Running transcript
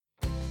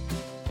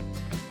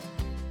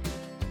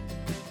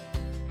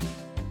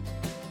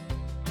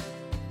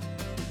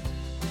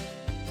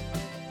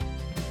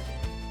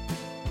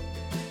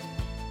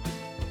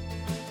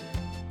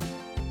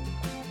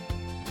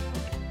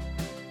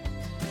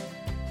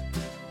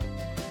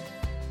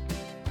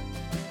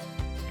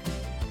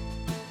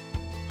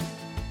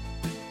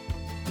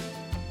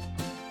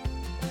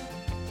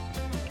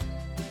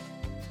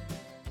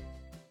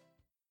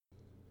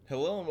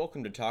Hello and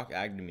welcome to Talk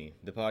Ag to Me,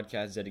 the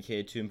podcast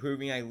dedicated to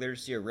improving ag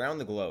literacy around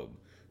the globe.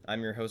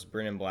 I'm your host,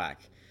 Brennan Black.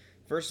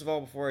 First of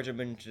all, before I jump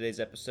into today's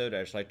episode,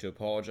 I'd just like to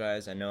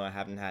apologize. I know I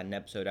haven't had an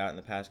episode out in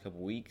the past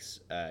couple weeks.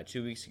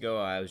 2 weeks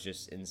ago, I was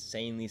just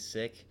insanely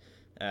sick.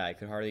 I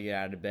could hardly get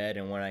out of bed,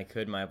 and when I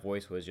could, my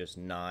voice was just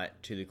not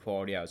to the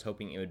quality I was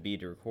hoping it would be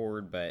to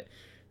record, but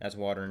that's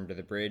water under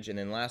the bridge. And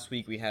then last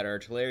week, we had our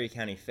Tulare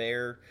County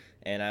Fair,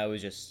 and I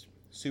was just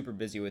super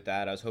busy with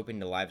that. I was hoping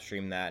to live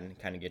stream that and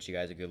kind of get you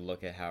guys a good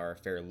look at how our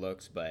fair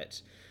looks,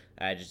 but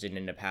it just didn't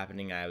end up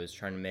happening. I was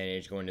trying to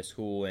manage going to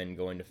school and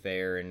going to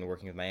fair and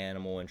working with my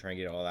animal and trying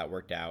to get all that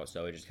worked out,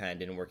 so it just kind of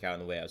didn't work out in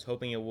the way I was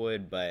hoping it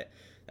would, but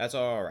that's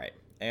all right.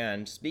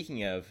 And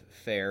speaking of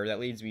fair, that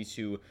leads me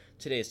to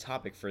today's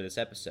topic for this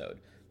episode.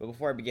 But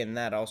before I begin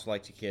that, I'd also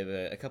like to give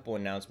a couple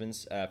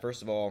announcements.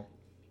 First of all,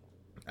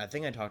 I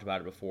think I talked about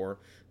it before,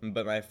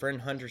 but my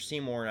friend Hunter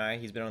Seymour and I,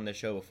 he's been on this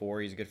show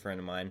before, he's a good friend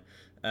of mine,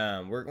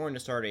 we're going to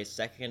start a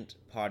second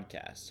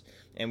podcast.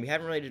 And we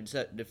haven't really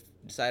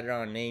decided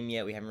on a name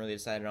yet, we haven't really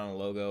decided on a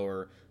logo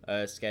or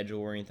a schedule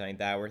or anything like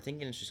that. We're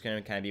thinking it's just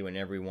going to kind of be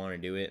whenever we want to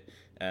do it.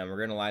 We're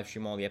going to live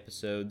stream all the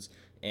episodes,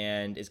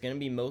 and it's going to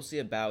be mostly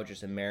about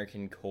just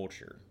American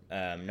culture.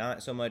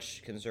 Not so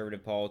much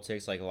conservative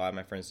politics like a lot of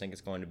my friends think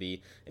it's going to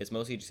be. It's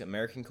mostly just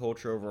American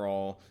culture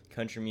overall,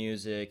 country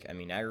music,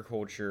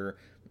 agriculture,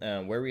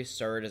 where we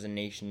started as a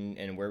nation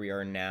and where we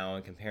are now,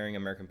 and comparing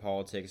American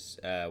politics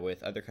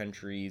with other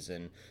countries,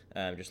 and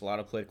just a lot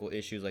of political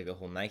issues like the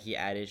whole Nike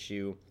ad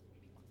issue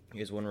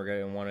is one we're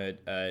going to want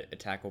to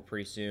tackle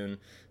pretty soon.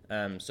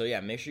 So yeah,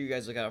 make sure you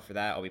guys look out for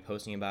that. I'll be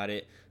posting about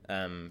it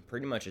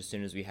pretty much as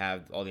soon as we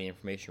have all the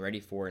information ready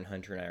for and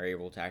Hunter and I are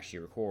able to actually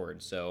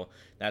record. So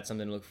that's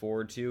something to look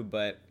forward to,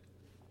 but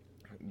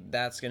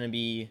that's going to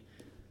be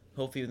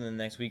hopefully within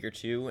the next week or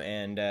two,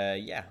 and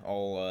yeah,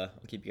 I'll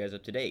keep you guys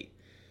up to date.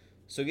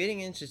 So getting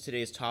into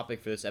today's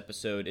topic for this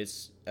episode,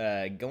 it's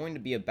going to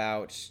be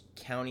about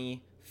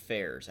county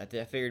fairs. I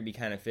figured it'd be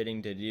kind of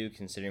fitting to do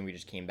considering we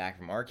just came back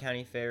from our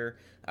county fair.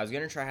 I was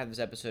going to try to have this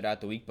episode out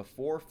the week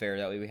before fair,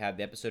 that way we have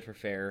the episode for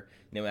fair,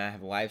 and then we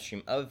have a live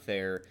stream of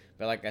fair,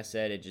 but like I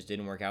said, it just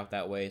didn't work out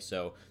that way,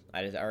 so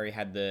I just already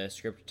had the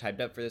script typed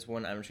up for this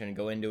one. I'm just going to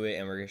go into it,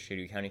 and we're just going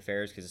to do county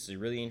fairs because this is a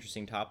really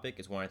interesting topic.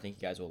 It's one I think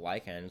you guys will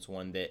like, and it's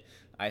one that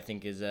I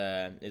think is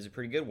a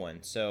pretty good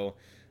one. So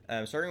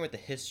starting with the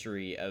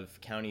history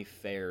of county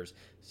fairs,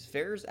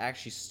 fairs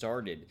actually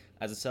started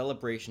as a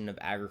celebration of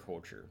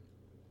agriculture.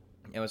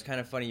 And what's kind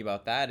of funny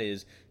about that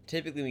is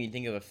typically when you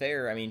think of a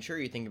fair, sure,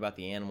 you think about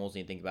the animals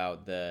and you think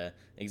about the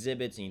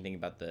exhibits and you think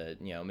about the,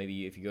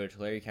 maybe if you go to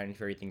Tulare County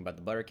Fair, you think about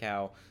the butter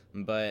cow,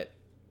 but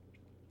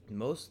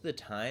most of the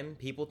time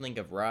people think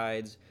of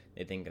rides,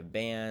 they think of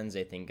bands,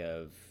 they think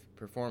of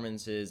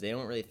performances, they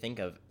don't really think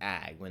of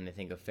ag when they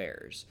think of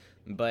fairs.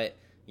 But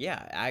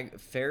yeah,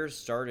 fairs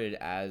started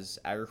as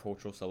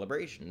agricultural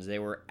celebrations. They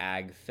were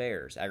ag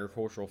fairs,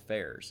 agricultural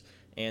fairs.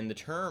 And the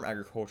term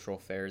agricultural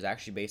fair is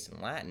actually based in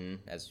Latin,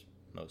 as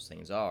most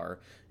things are,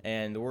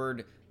 and the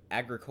word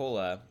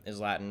agricola is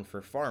Latin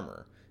for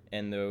farmer.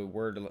 And the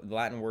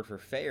Latin word for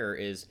fair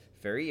is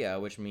feria,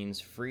 which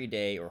means free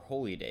day or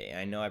holy day.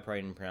 I know I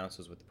probably didn't pronounce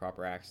those with the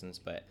proper accents,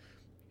 but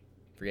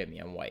forget me,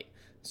 I'm white.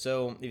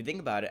 So if you think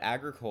about it,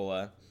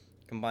 agricola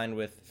combined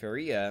with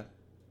feria,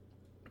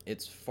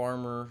 it's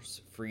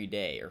farmer's free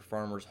day or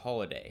farmer's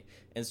holiday.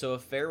 And so a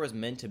fair was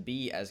meant to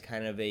be as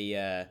kind of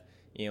a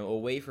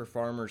way for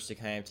farmers to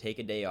kind of take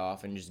a day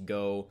off and just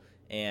go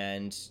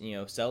and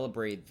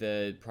celebrate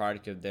the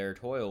product of their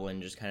toil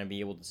and just kind of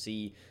be able to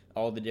see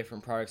all the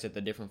different products that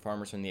the different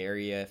farmers from the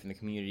area, from the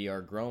community,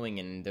 are growing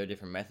and their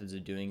different methods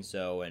of doing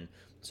so. And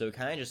so it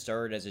kind of just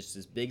started as just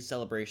this big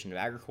celebration of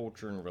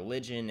agriculture and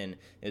religion, and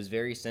it was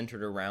very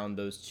centered around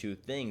those two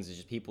things. It's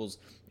just people's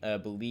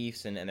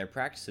beliefs and their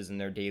practices and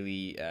their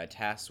daily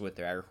tasks with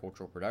their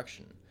agricultural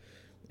production.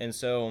 And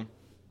so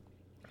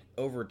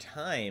over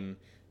time,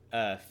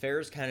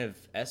 fairs kind of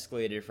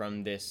escalated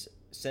from this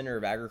center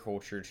of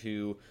agriculture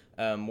to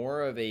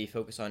more of a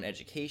focus on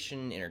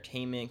education,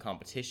 entertainment,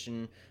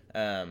 competition.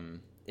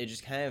 It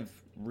just kind of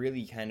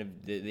really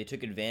they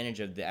took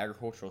advantage of the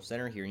agricultural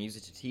center here and used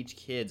it to teach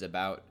kids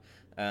about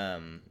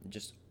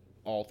just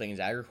all things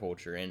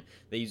agriculture, and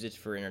they use it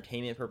for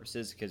entertainment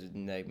purposes because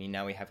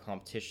now we have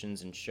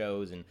competitions and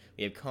shows, and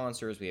we have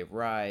concerts, we have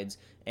rides,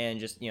 and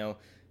just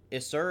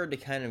it started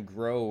to kind of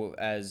grow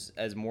as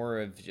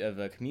more of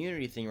a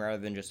community thing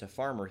rather than just a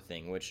farmer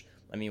thing, which,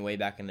 way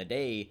back in the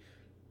day,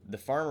 the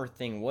farmer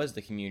thing was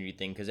the community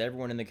thing because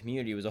everyone in the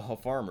community was all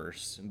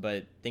farmers,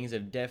 but things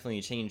have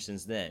definitely changed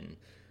since then.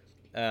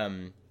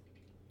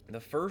 The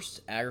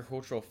first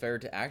agricultural fair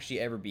to actually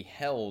ever be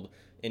held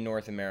in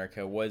North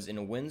America was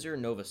in Windsor,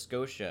 Nova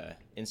Scotia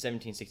in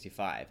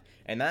 1765,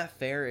 and that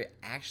fair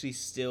actually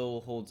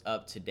still holds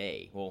up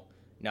today. Well,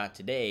 not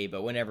today,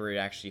 but whenever it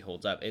actually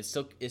holds up, it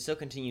still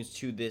continues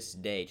to this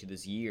day, to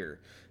this year.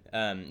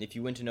 If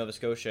you went to Nova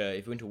Scotia,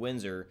 if you went to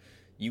Windsor,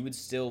 you would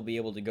still be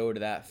able to go to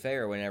that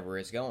fair whenever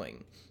it's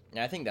going. And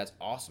I think that's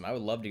awesome. I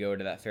would love to go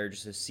to that fair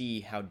just to see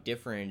how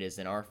different it is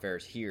than our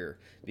fairs here,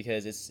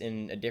 because it's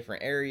in a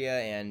different area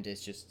and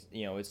it's just,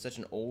 it's such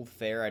an old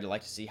fair. I'd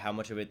like to see how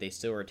much of it they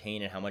still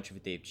retain and how much of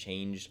it they've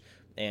changed.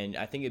 And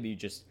I think it'd be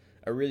just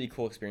a really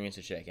cool experience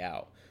to check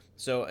out.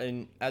 So,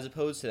 and as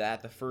opposed to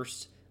that, the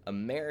first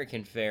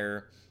American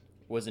fair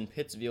was in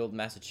Pittsfield,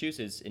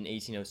 Massachusetts in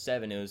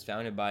 1807. It was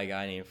founded by a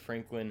guy named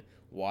Franklin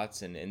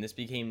Watson, and this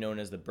became known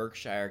as the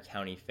Berkshire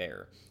County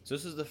Fair. So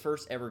this was the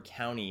first ever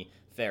county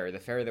fair, the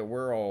fair that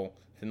we're all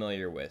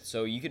familiar with.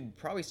 So you could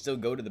probably still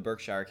go to the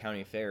Berkshire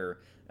County Fair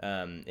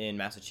in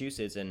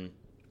Massachusetts, and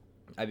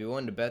I'd be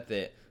willing to bet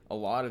that a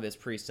lot of it's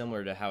pretty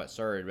similar to how it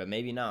started, but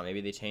maybe not. Maybe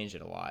they changed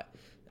it a lot.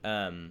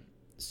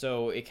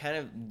 So it kind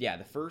of,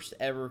 the first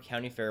ever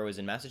county fair was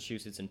in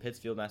Massachusetts, in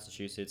Pittsfield,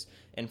 Massachusetts,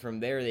 and from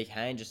there they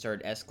kind of just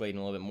started escalating a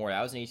little bit more.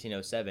 That was in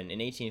 1807. In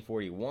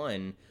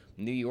 1841,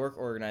 New York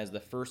organized the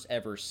first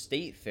ever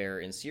state fair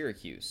in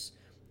Syracuse.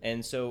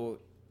 And so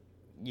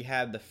you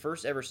had the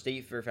first ever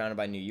state fair founded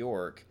by New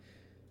York,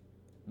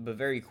 but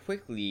very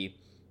quickly,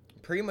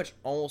 pretty much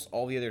almost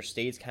all the other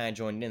states kind of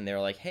joined in. They were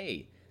like,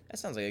 hey, that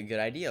sounds like a good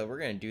idea. We're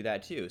going to do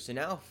that too. So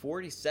now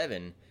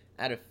 47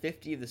 out of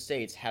 50 of the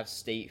states have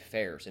state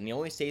fairs. And the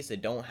only states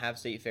that don't have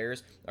state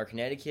fairs are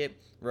Connecticut,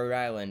 Rhode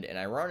Island, and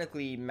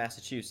ironically,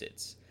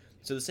 Massachusetts.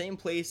 So the same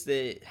place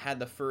that had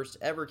the first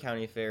ever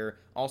county fair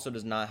also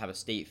does not have a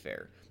state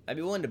fair. I'd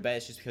be willing to bet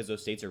it's just because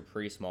those states are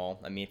pretty small.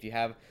 I mean, if you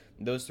have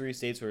those three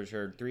states, which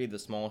are three of the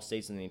smallest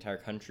states in the entire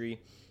country,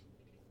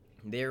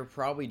 they're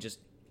probably just,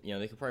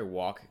 they could probably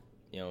walk,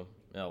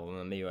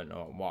 well, maybe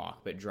not walk,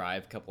 but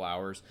drive a couple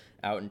hours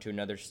out into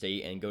another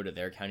state and go to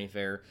their county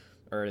fair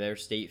or their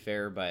state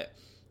fair. But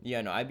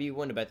I'd be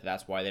willing to bet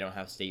that's why they don't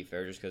have state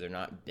fair, just because they're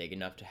not big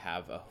enough to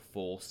have a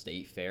full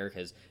state fair,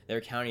 because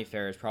their county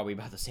fair is probably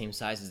about the same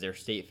size as their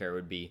state fair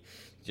would be,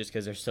 just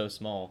because they're so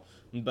small.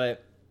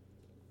 But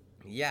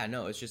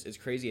it's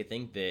crazy to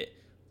think that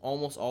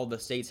almost all the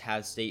states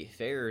have state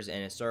fairs,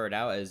 and it started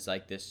out as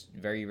like this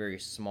very, very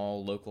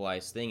small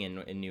localized thing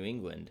in New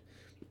England.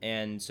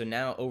 And so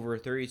now over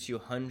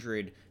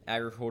 3,200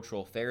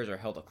 agricultural fairs are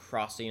held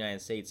across the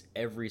United States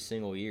every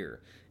single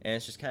year. And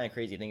it's just kind of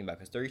crazy to think about,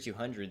 because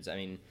 3,200s, I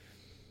mean,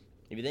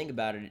 if you think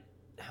about it,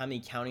 how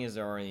many counties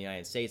there are in the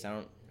United States, I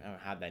don't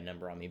have that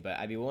number on me, but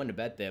I'd be willing to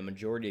bet the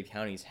majority of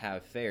counties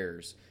have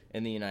fairs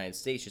in the United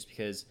States, just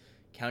because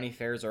county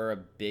fairs are a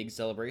big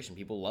celebration.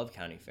 People love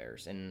county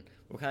fairs, and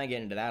we'll kind of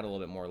get into that a little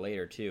bit more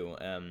later too.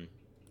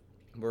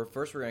 But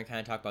first, we're going to kind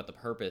of talk about the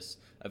purpose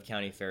of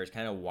county fairs,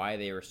 kind of why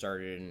they were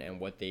started and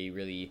what they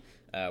really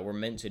were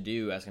meant to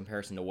do as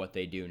comparison to what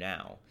they do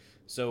now.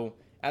 So,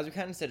 as we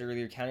kind of said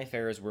earlier, county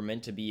fairs were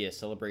meant to be a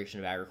celebration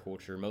of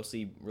agriculture,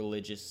 mostly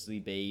religiously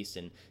based,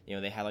 and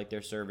they had like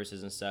their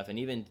services and stuff. And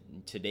even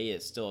today,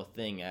 it's still a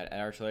thing at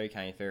Artillery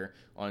County Fair.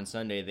 On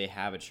Sunday, they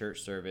have a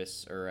church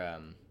service, or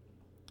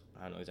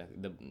I don't know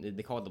exactly.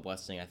 They call it the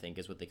blessing, I think,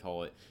 is what they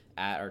call it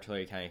at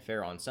Artillery County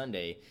Fair on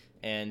Sunday.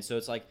 And so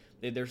it's like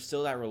there's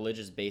still that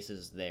religious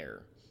basis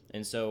there.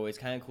 And so it's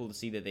kind of cool to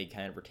see that they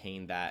kind of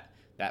retain that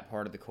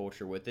part of the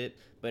culture with it.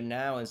 But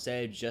now,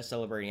 instead of just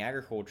celebrating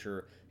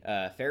agriculture,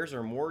 fairs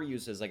are more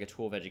used as like a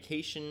tool of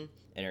education,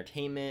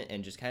 entertainment,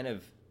 and just kind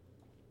of,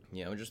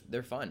 just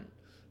they're fun.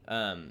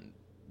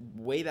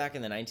 Way back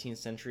in the 19th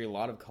century, a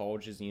lot of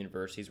colleges and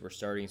universities were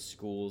starting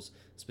schools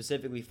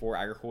specifically for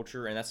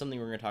agriculture, and that's something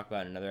we're going to talk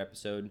about in another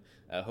episode,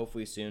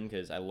 hopefully soon,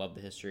 because I love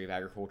the history of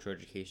agricultural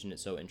education.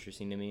 It's so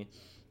interesting to me.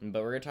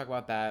 But we're going to talk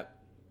about that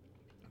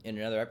in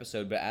another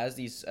episode. But as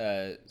these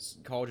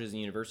colleges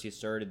and universities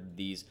started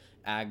these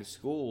ag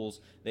schools,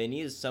 they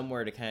needed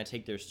somewhere to kind of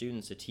take their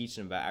students to teach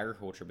them about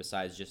agriculture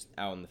besides just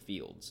out in the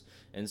fields.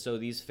 And so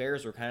these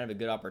fairs were kind of a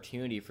good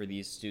opportunity for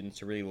these students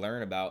to really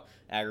learn about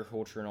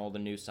agriculture and all the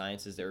new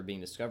sciences that were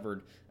being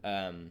discovered,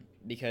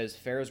 because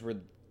fairs were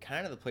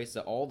kind of the place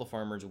that all the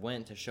farmers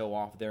went to show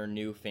off their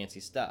new fancy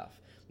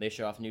stuff. They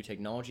showed off new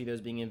technology that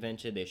was being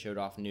invented. They showed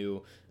off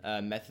new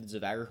methods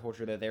of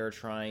agriculture that they were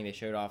trying. They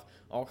showed off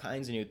all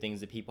kinds of new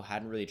things that people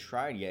hadn't really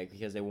tried yet,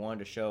 because they wanted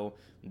to show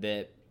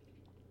that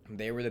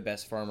they were the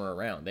best farmer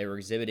around. They were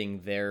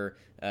exhibiting their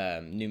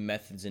new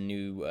methods and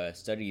new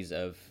studies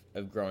of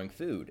growing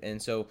food.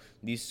 And so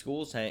these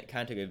schools kind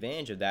of took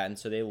advantage of that, and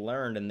so they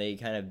learned and they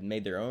kind of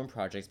made their own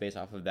projects based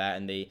off of that,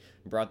 and they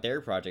brought their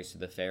projects to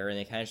the fair, and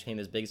they kind of became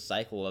this big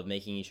cycle of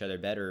making each other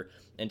better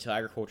until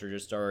agriculture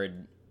just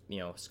started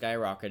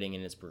skyrocketing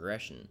in its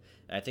progression.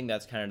 And I think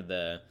that's kind of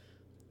the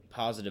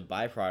positive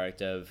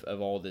byproduct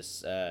of all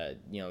this,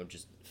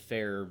 just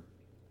fair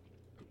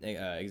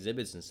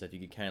exhibits and stuff. You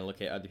could kind of look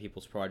at other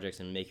people's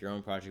projects and make your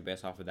own project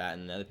based off of that,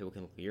 and other people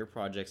can look at your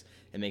projects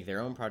and make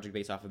their own project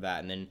based off of that,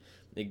 and then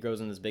it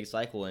goes in this big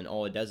cycle, and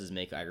all it does is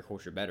make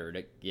agriculture better.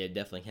 It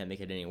definitely can't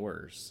make it any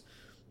worse.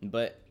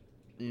 But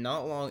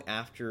not long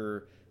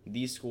after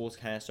these schools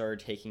kind of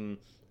started taking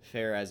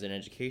fair as an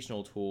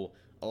educational tool,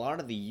 a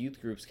lot of the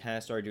youth groups kind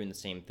of started doing the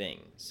same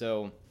thing.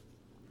 So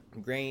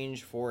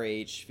Grange,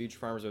 4-H, Future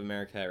Farmers of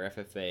America, or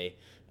FFA,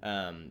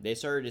 they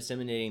started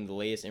disseminating the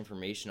latest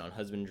information on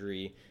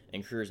husbandry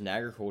and careers in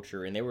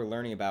agriculture, and they were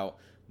learning about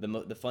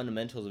the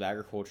fundamentals of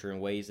agriculture in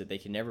ways that they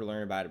could never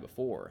learn about it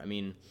before. I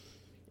mean,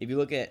 if you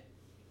look at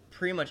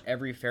pretty much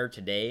every fair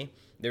today,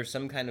 there's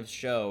some kind of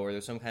show or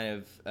there's some kind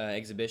of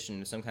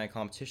exhibition, some kind of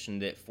competition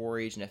that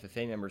 4-H and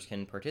FFA members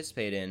can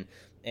participate in.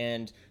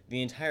 And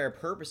the entire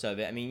purpose of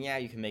it, I mean, yeah,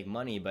 you can make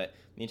money, but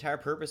the entire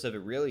purpose of it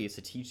really is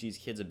to teach these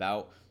kids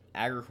about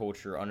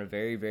agriculture on a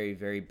very, very,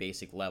 very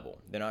basic level.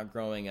 They're not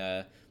growing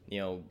a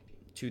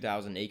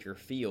 2,000 acre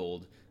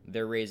field.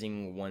 They're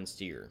raising one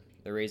steer.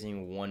 They're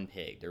raising one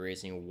pig. They're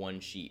raising one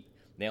sheep.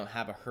 They don't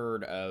have a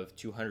herd of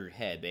 200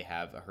 head. They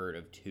have a herd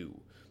of 2.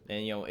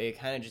 And, it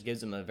kind of just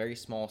gives them a very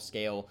small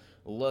scale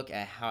look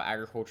at how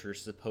agriculture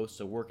is supposed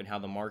to work and how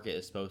the market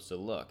is supposed to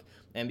look.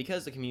 And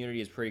because the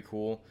community is pretty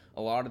cool,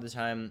 a lot of the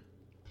time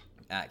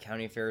at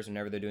county fairs,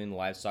 whenever they're doing the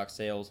livestock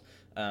sales,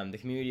 the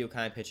community will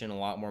kind of pitch in a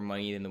lot more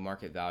money than the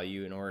market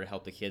value in order to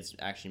help the kids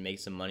actually make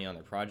some money on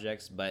their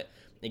projects. But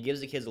it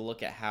gives the kids a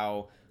look at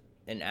how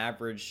an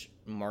average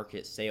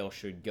market sale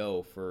should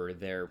go for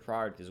their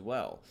product as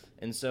well.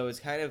 And so it's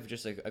kind of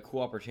just a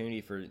cool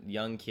opportunity for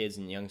young kids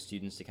and young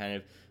students to kind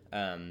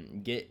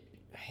of get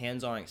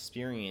hands-on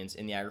experience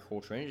in the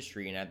agriculture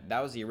industry. And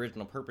that was the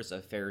original purpose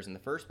of fairs in the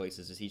first place,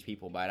 is to teach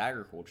people about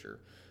agriculture.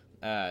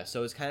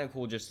 So it's kind of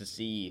cool just to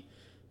see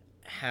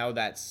how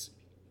that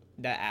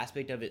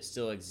aspect of it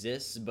still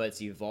exists, but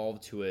it's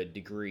evolved to a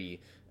degree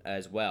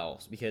as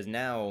well. Because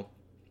now,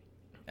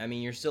 I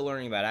mean, you're still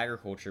learning about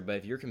agriculture, but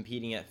if you're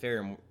competing at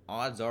fair,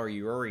 odds are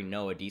you already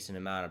know a decent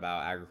amount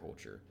about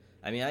agriculture.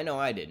 I mean, I know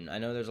I didn't. I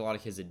know there's a lot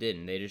of kids that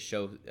didn't. They just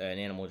show an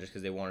animal just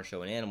because they want to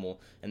show an animal,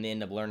 and they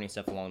end up learning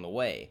stuff along the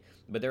way.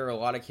 But there are a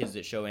lot of kids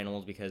that show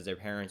animals because their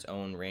parents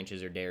own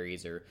ranches or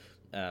dairies or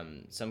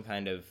some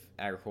kind of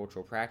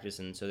agricultural practice,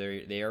 and so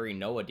they already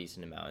know a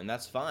decent amount, and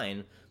that's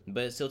fine.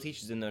 But it still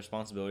teaches them their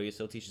responsibility. It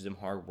still teaches them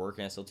hard work,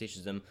 and it still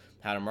teaches them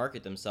how to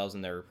market themselves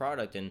and their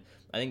product. And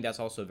I think that's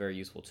also a very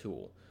useful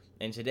tool.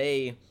 And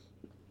today,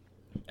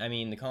 I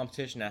mean, the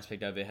competition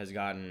aspect of it has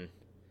gotten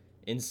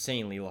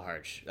insanely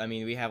large. I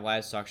mean, we have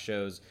livestock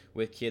shows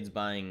with kids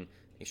buying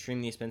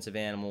extremely expensive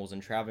animals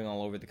and traveling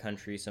all over the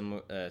country.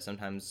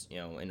 Sometimes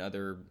in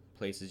other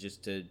places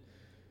just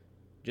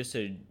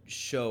to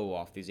show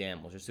off these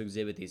animals, just to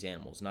exhibit these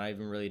animals, not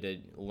even really to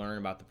learn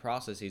about the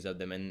processes of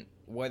them. And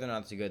whether or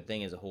not it's a good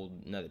thing is a whole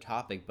another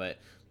topic. But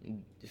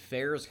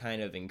fairs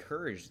kind of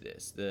encourage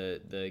this.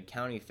 The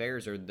county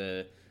fairs are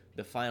the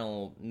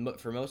final,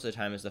 for most of the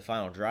time, is the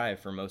final drive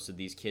for most of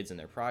these kids and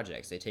their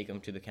projects. They take them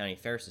to the county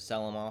fairs to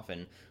sell them off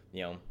and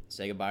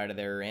say goodbye to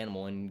their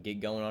animal and get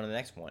going on to the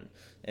next one.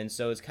 And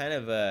so it's kind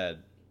of a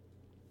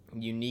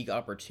unique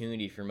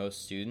opportunity for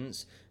most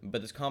students.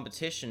 But this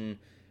competition,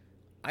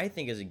 I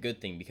think, is a good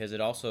thing because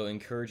it also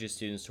encourages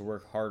students to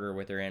work harder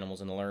with their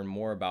animals and to learn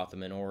more about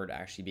them in order to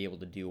actually be able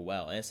to do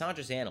well. And it's not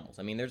just animals.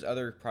 I mean, there's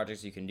other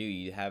projects you can do.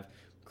 You have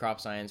crop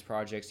science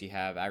projects, you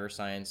have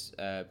agri-science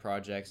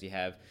projects, you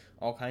have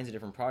all kinds of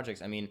different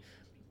projects. I mean,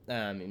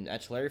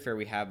 at Tulare Fair,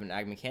 we have an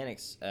ag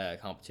mechanics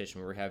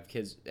competition where we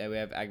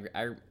have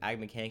ag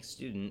mechanics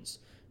students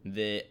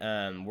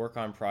that work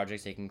on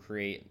projects. They can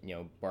create,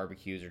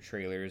 barbecues or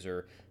trailers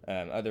or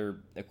other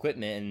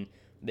equipment, and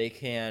they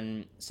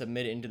can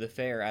submit it into the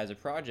fair as a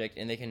project,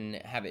 and they can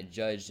have it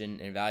judged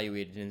and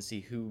evaluated and see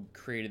who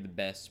created the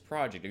best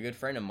project. A good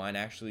friend of mine,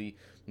 actually,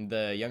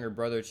 the younger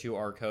brother to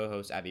our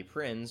co-host Abby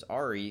Prinz,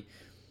 Ari,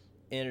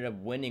 ended up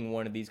winning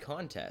one of these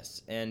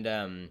contests.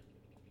 And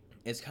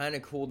it's kind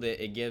of cool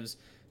that it gives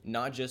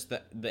not just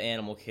the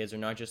animal kids or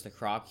not just the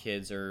crop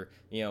kids or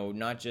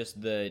not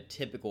just the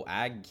typical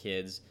ag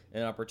kids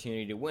an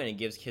opportunity to win. It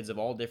gives kids of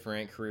all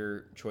different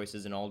career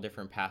choices and all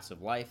different paths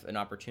of life an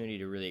opportunity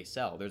to really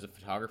excel. There's a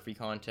photography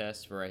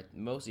contest for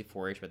mostly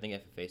 4-H, but I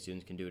think FFA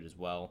students can do it as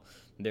well.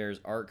 There's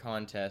art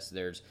contests.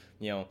 There's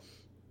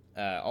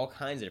all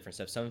kinds of different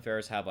stuff. Some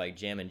fairs have like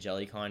jam and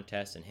jelly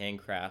contests and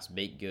handcrafts,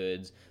 baked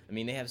goods. I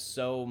mean, they have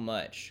so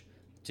much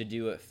to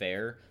do at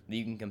fair that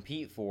you can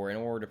compete for in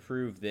order to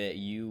prove that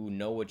you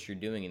know what you're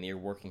doing and that you're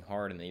working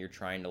hard and that you're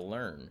trying to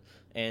learn.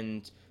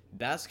 And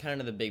that's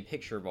kind of the big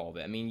picture of all of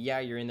it. I mean, yeah,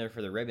 you're in there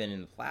for the ribbon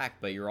and the plaque,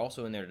 but you're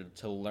also in there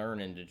to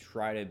learn and to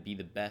try to be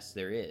the best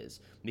there is,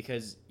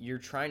 because you're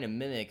trying to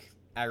mimic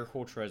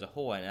agriculture as a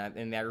whole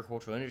and the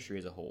agricultural industry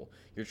as a whole.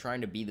 You're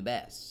trying to be the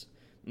best.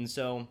 And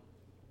so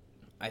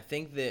I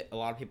think that a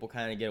lot of people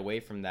kind of get away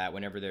from that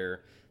whenever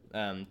they're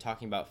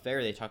talking about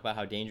fair. They talk about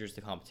how dangerous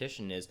the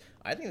competition is.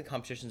 I think the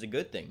competition is a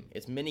good thing.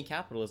 It's mini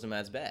capitalism at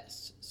its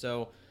best.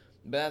 So,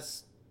 but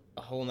that's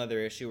a whole nother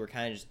issue. We're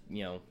kind of just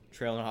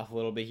trailing off a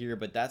little bit here,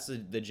 but that's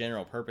the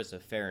general purpose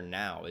of fair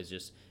now, is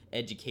just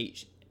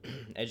education.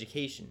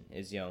 Education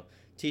is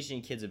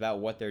teaching kids about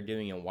what they're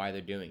doing and why they're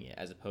doing it,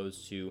 as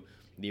opposed to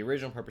the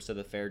original purpose of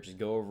the fair, just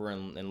go over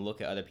and look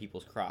at other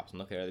people's crops and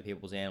look at other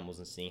people's animals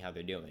and seeing how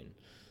they're doing.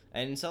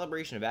 And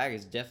celebration of ag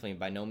is definitely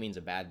by no means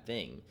a bad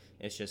thing.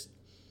 It's just,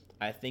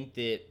 I think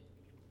that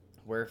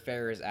where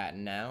fair is at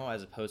now,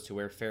 as opposed to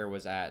where fair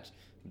was at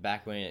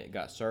back when it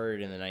got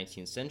started in the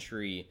 19th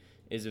century,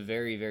 is a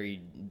very,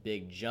 very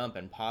big jump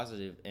and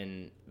positive,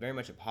 and very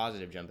much a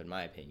positive jump in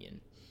my opinion.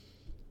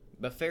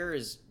 But fair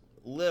is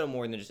little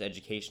more than just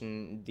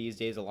education these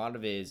days. A lot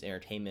of it is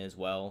entertainment as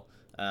well.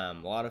 A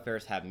lot of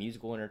fairs have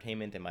musical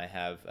entertainment. They might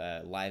have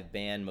a live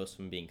band, most of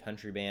them being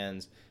country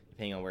bands,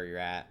 depending on where you're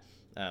at.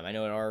 I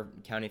know at our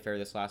county fair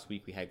this last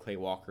week, we had Clay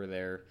Walker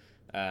there.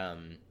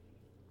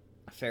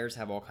 Fairs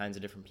have all kinds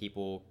of different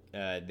people.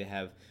 They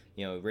have,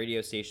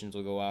 radio stations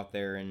will go out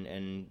there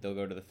and they'll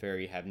go to the fair.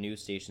 You have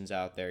news stations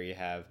out there. You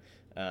have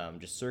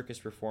just circus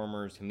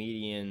performers,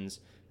 comedians,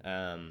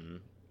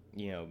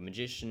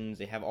 magicians.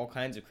 They have all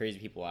kinds of crazy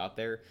people out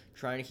there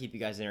trying to keep you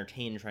guys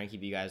entertained, trying to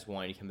keep you guys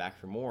wanting to come back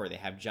for more. They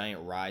have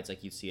giant rides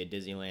like you see at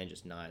Disneyland,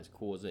 just not as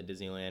cool as at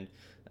Disneyland.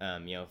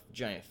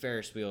 Giant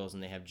Ferris wheels,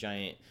 and they have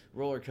giant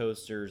roller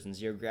coasters and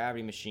zero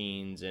gravity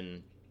machines,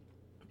 and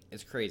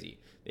it's crazy.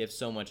 They have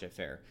so much at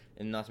fair,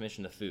 and not to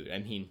mention the food. I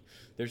mean,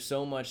 there's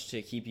so much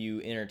to keep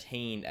you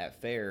entertained at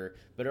fair,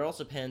 but it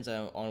also depends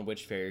on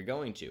which fair you're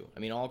going to. I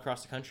mean, all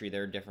across the country,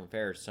 there are different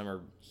fairs. Some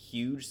are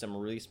huge, some are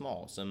really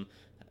small. Some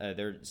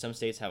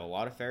states have a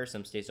lot of fairs,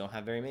 some states don't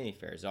have very many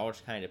fairs. It all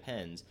just kind of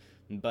depends.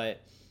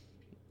 But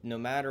no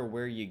matter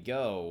where you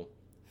go,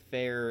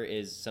 fair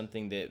is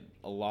something that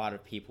a lot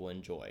of people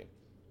enjoy.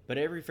 But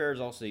every fair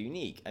is also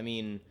unique. I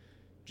mean,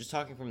 just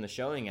talking from the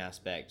showing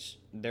aspect,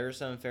 there are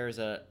some fairs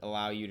that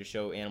allow you to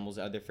show animals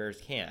that other fairs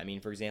can't. I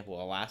mean, for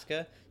example,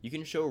 Alaska, you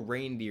can show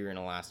reindeer in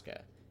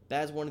Alaska.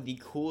 That is one of the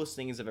coolest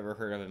things I've ever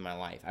heard of in my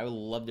life. I would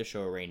love to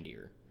show a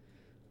reindeer.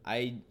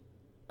 I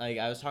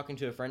was talking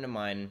to a friend of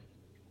mine,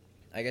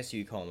 I guess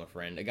you could call him a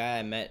friend, a guy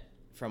I met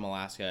from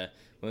Alaska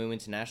when we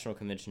went to National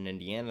Convention in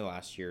Indiana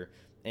last year,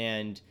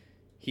 and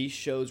he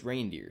shows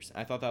reindeers.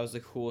 I thought that was the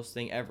coolest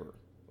thing ever,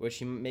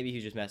 which maybe he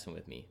was just messing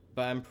with me,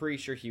 but I'm pretty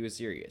sure he was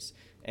serious.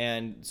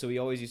 And so we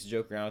always used to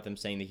joke around with him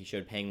saying that he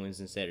showed penguins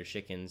instead of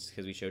chickens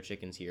because we show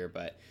chickens here,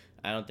 but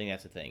I don't think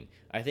that's a thing.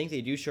 I think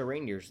they do show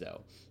reindeers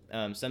though.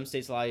 Some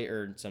fairs allow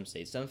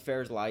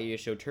you to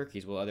show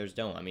turkeys, while others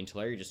don't. I mean,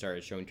 Tulare just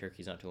started showing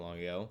turkeys not too long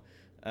ago.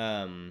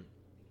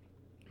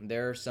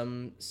 There are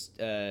some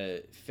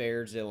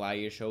fairs that allow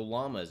you to show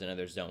llamas and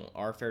others don't.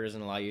 Our fair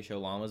doesn't allow you to show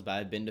llamas, but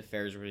I've been to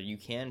fairs where you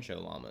can show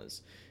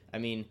llamas. I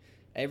mean,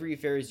 every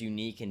fair is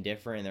unique and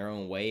different in their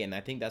own way, and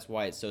I think that's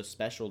why it's so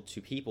special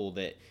to people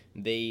that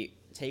they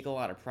take a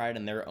lot of pride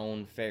in their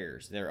own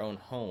fairs, their own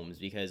homes,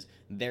 because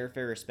their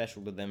fair is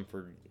special to them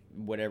for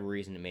whatever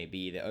reason it may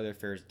be that other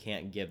fairs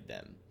can't give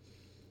them.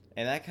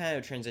 And that kind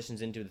of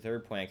transitions into the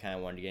third point I kind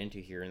of wanted to get into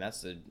here, and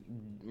that's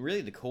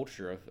really the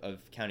culture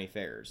of county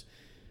fairs.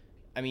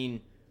 I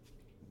mean,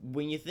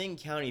 when you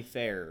think county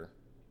fair,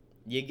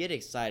 you get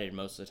excited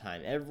most of the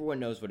time. Everyone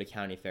knows what a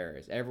county fair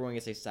is. Everyone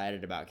gets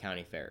excited about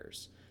county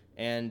fairs.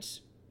 And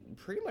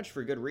pretty much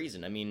for good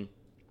reason. I mean,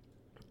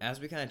 as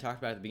we kind of talked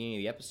about at the beginning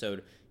of the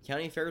episode,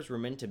 county fairs were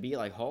meant to be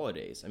like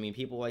holidays. I mean,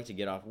 people like to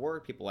get off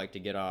work, people like to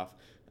get off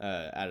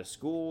out of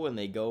school, and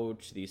they go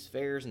to these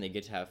fairs and they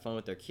get to have fun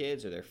with their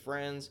kids or their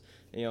friends.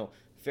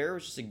 Fair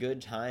was just a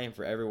good time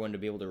for everyone to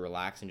be able to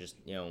relax and just,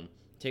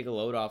 take a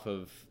load off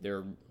of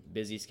their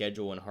busy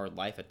schedule and hard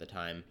life at the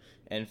time.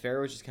 And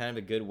fair was just kind of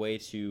a good way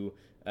to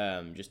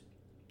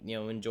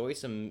enjoy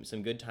some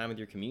good time with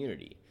your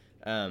community.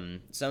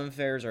 Some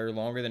fairs are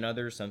longer than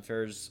others. Some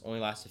fairs only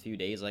last a few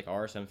days like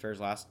ours. Some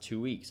fairs last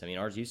 2 weeks. I mean,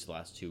 ours used to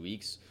last 2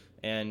 weeks.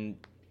 And,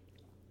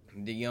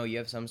 you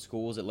have some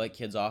schools that let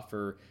kids off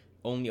for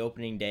only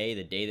opening day,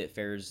 the day that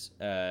fairs,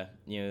 the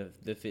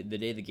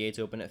day the gates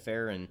open at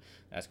fair, and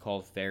that's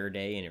called Fair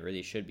Day, and it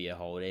really should be a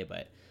holiday,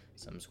 but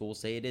some schools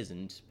say it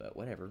isn't, but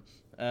whatever.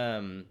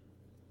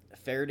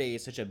 Fair Day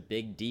is such a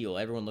big deal.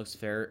 Everyone looks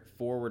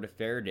forward to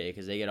Fair Day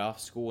because they get off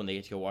school and they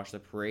get to go watch the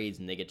parades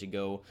and they get to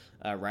go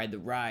ride the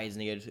rides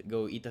and they get to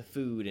go eat the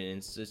food, and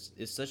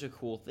it's such a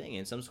cool thing.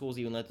 And some schools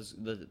even let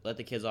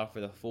the kids off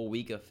for the full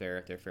week of fair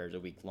if their fair is a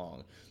week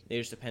long. It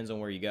just depends on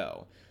where you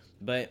go.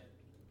 But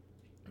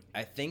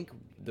I think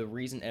the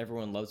reason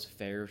everyone loves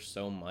fair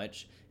so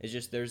much is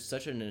just there's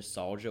such a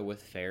nostalgia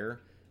with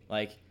fair.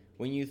 Like,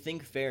 when you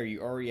think fair,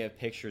 you already have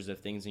pictures of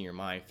things in your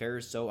mind. Fair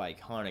is so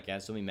iconic. It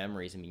has so many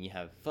memories. I mean, you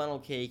have funnel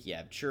cake, you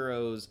have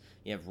churros,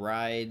 you have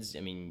rides. I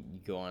mean, you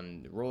go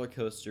on roller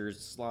coasters,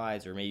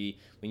 slides, or maybe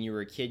when you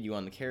were a kid, you go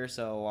on the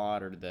carousel a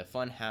lot, or the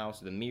fun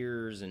house, or the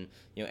mirrors, and,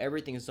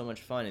 everything is so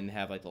much fun. And they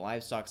have, like, the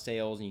livestock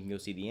sales, and you can go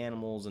see the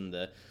animals, and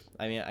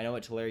I know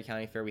at Tulare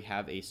County Fair, we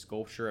have a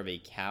sculpture of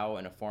a cow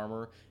and a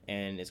farmer,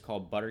 and it's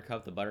called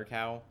Buttercup, the butter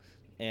cow,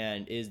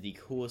 and it is the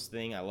coolest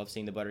thing. I love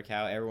seeing the butter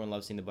cow. Everyone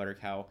loves seeing the butter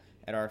cow.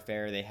 At our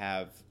fair, they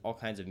have all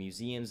kinds of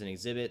museums and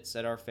exhibits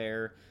at our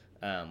fair.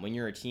 When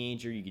you're a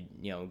teenager, you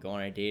could go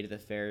on a date at the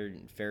fair.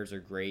 Fairs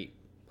are great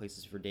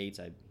places for dates.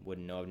 I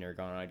wouldn't know. I've never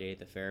gone on a date at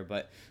the fair,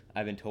 but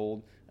I've been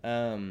told.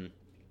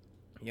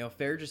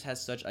 Fair just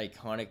has such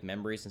iconic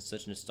memories and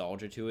such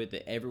nostalgia to it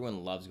that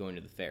everyone loves going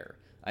to the fair.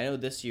 I know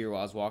this year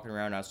while I was walking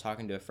around, I was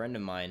talking to a friend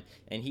of mine,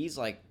 and he's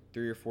like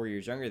 3 or 4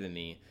 years younger than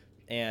me,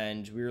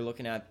 and we were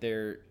looking at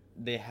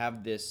they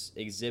have this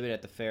exhibit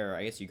at the fair,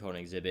 I guess you call it an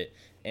exhibit,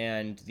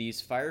 and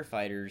these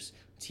firefighters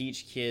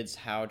teach kids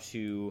how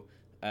to,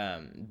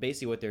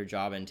 basically what their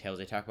job entails.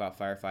 They talk about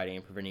firefighting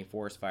and preventing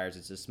forest fires.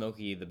 It's a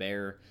Smokey the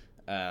Bear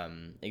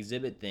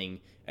exhibit thing,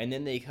 and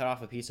then they cut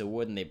off a piece of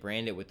wood and they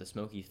brand it with the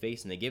smoky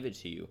face and they give it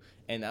to you.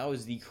 And that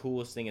was the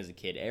coolest thing as a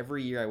kid.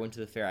 Every year I went to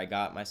the fair, I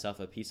got myself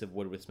a piece of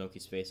wood with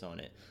Smokey's face on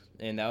it,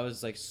 and that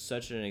was like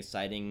such an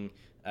exciting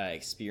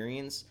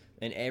experience.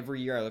 And every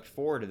year I looked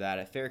forward to that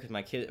at fair because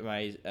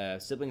my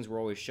siblings were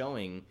always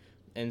showing,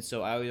 and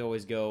so I would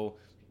always go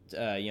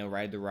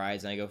ride the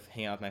rides, and I go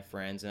hang out with my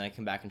friends, and I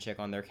come back and check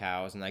on their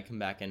cows, and I come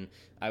back and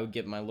I would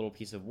get my little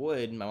piece of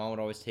wood. My mom would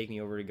always take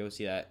me over to go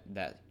see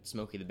that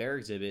Smokey the Bear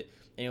exhibit,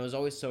 and it was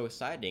always so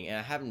exciting. And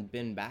I haven't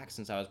been back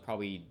since I was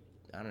probably,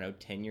 I don't know,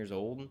 10 years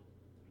old.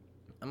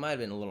 I might have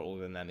been a little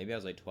older than that. Maybe I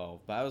was like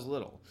 12, but I was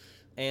little.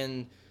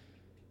 And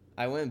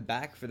I went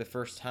back for the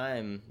first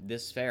time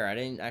this fair. I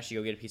didn't actually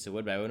go get a piece of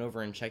wood, but I went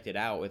over and checked it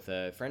out with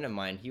a friend of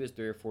mine. He was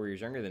 3 or 4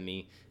 years younger than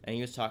me, and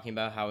he was talking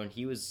about how when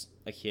he was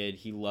a kid,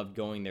 he loved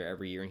going there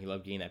every year, and he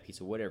loved getting that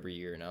piece of wood every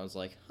year. And I was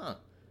like, huh,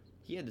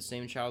 he had the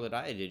same childhood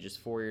I did just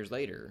 4 years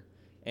later.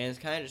 And it's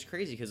kind of just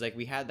crazy because like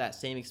we had that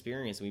same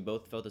experience, and we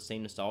both felt the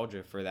same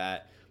nostalgia for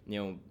that,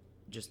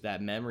 just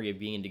that memory of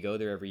being to go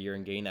there every year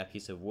and getting that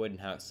piece of wood and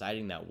how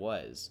exciting that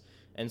was.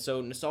 And so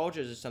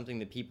nostalgia is just something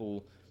that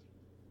people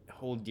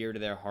hold dear to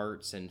their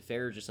hearts, and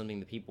fair is just something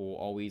that people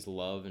always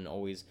love and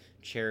always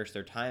cherish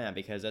their time at,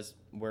 because that's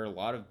where a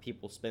lot of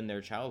people spend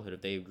their childhood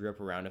if they grew up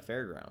around a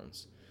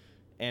fairgrounds.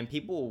 And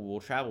people will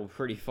travel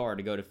pretty far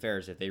to go to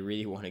fairs if they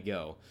really want to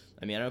go.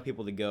 I mean, I know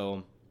people that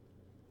go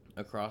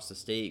across the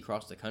state,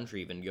 across the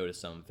country, even go to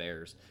some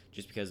fairs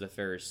just because the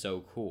fair is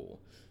so cool.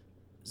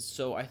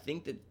 So I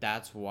think that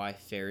that's why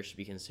fairs should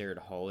be considered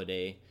a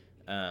holiday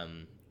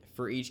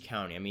for each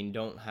county. I mean,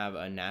 don't have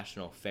a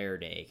national fair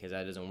day because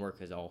that doesn't work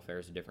because all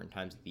fairs are different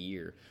times of the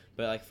year.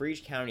 But like for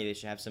each county, they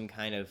should have some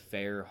kind of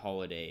fair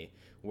holiday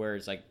where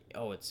it's like,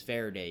 oh, it's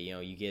fair day.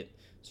 You get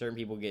certain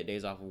people get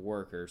days off of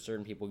work, or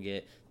certain people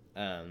get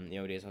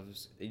days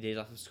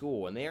off of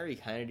school, and they already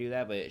kind of do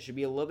that, but it should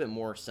be a little bit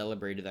more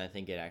celebrated than I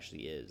think it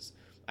actually is.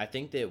 I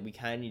think that we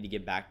kind of need to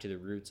get back to the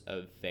roots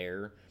of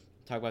fair,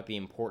 talk about the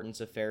importance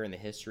of fair and the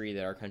history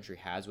that our country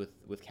has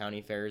with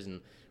county fairs,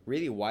 and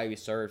really why we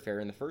started fair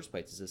in the first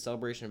place. It's a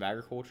celebration of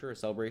agriculture, a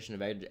celebration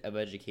of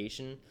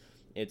education.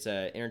 It's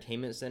an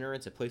entertainment center.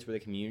 It's a place where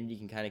the community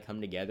can kind of come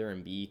together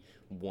and be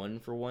one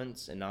for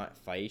once and not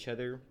fight each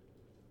other.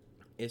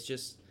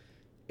 It's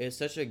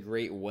such a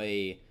great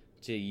way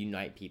to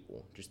unite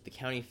people. Just the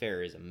county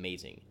fair is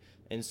amazing.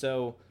 And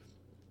so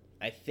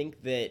I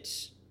think that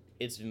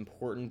it's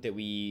important that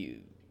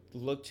we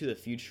look to the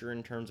future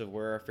in terms of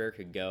where our fair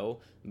could go,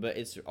 but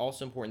it's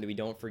also important that we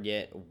don't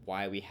forget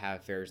why we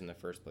have fairs in the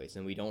first place,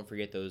 and we don't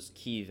forget those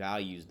key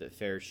values that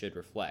fairs should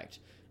reflect.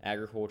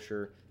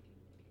 Agriculture,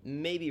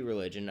 maybe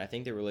religion. I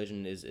think that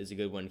religion is a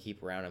good one to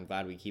keep around. I'm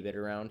glad we keep it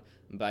around,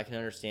 but I can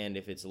understand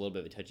if it's a little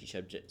bit of a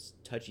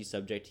touchy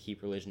subject to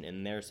keep religion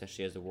in there,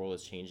 especially as the world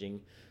is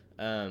changing.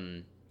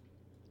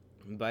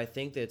 But I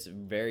think that it's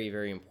very,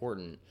 very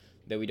important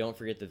that we don't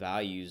forget the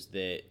values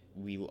that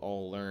we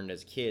all learned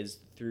as kids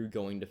through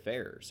going to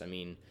fairs. I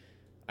mean,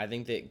 I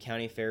think that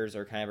county fairs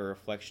are kind of a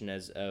reflection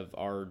of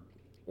our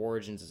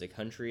origins as a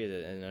country,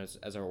 and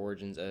as our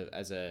origins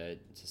as a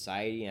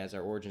society, and as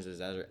our origins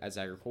as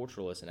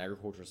agriculturalists and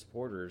agricultural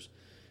supporters.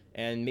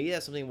 And maybe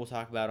that's something we'll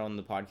talk about on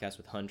the podcast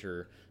with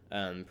Hunter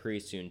pretty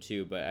soon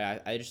too.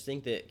 But I just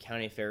think that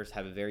county fairs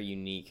have a very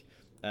unique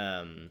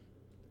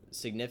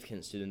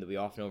significance to them that we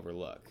often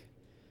overlook.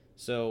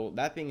 So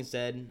that being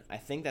said, I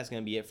think that's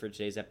going to be it for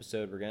today's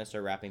episode. We're going to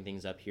start wrapping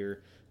things up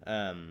here.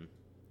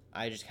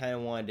 I just kind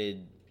of wanted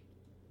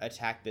to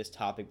attack this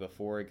topic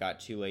before it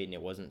got too late and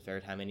it wasn't fair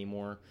time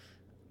anymore.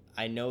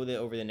 I know that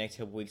over the next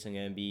couple weeks I'm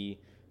going to be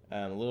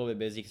a little bit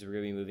busy because we're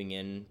going to be moving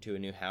into a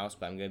new house,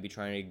 but I'm going to be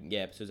trying to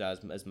get episodes out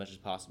as much as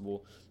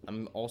possible.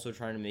 I'm also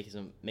trying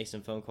to make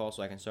some phone calls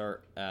so I can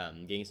start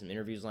getting some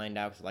interviews lined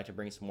out, because I'd like to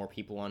bring some more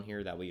people on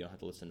here. That way you don't have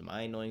to listen to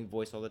my annoying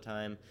voice all the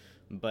time.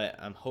 But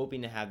I'm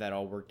hoping to have that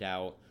all worked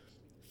out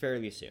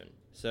fairly soon.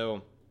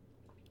 So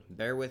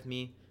bear with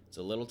me. It's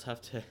a little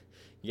tough to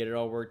get it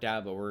all worked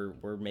out, but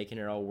we're making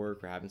it all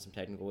work. We're having some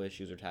technical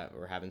issues.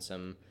 We're having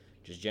some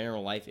just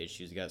general life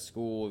issues. We got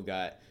school. We've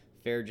got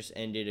fair just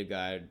ended. I've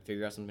got to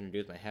figure out something to do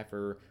with my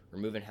heifer. We're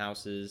moving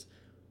houses.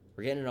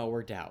 We're getting it all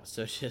worked out.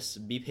 So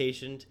just be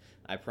patient.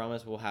 I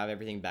promise we'll have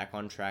everything back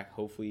on track,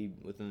 hopefully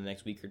within the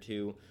next week or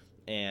two,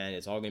 and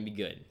it's all going to be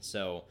good.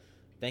 So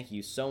thank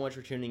you so much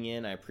for tuning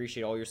in. I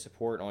appreciate all your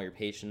support and all your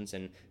patience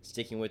and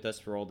sticking with us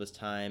for all this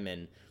time.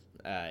 And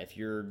if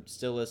you're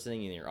still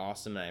listening, and you're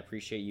awesome, and I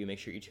appreciate you, make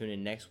sure you tune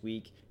in next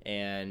week.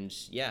 And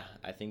yeah,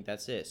 I think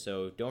that's it.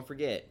 So don't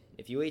forget,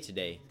 if you ate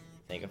today,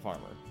 thank a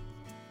farmer.